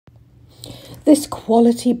This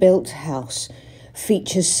quality-built house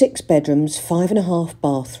features 6 bedrooms, 5.5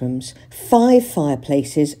 bathrooms, 5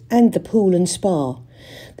 fireplaces and the pool and spa.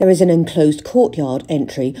 There is an enclosed courtyard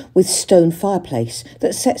entry with stone fireplace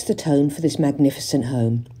that sets the tone for this magnificent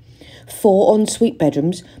home. 4 ensuite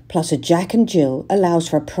bedrooms plus a Jack and Jill allows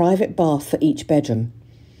for a private bath for each bedroom.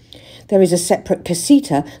 There is a separate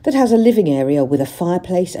casita that has a living area with a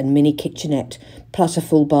fireplace and mini kitchenette plus a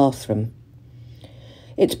full bathroom.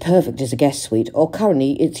 It's perfect as a guest suite, or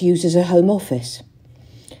currently it's used as a home office.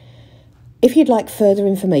 If you'd like further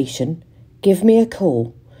information, give me a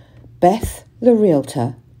call.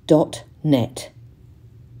 beththerealtor.net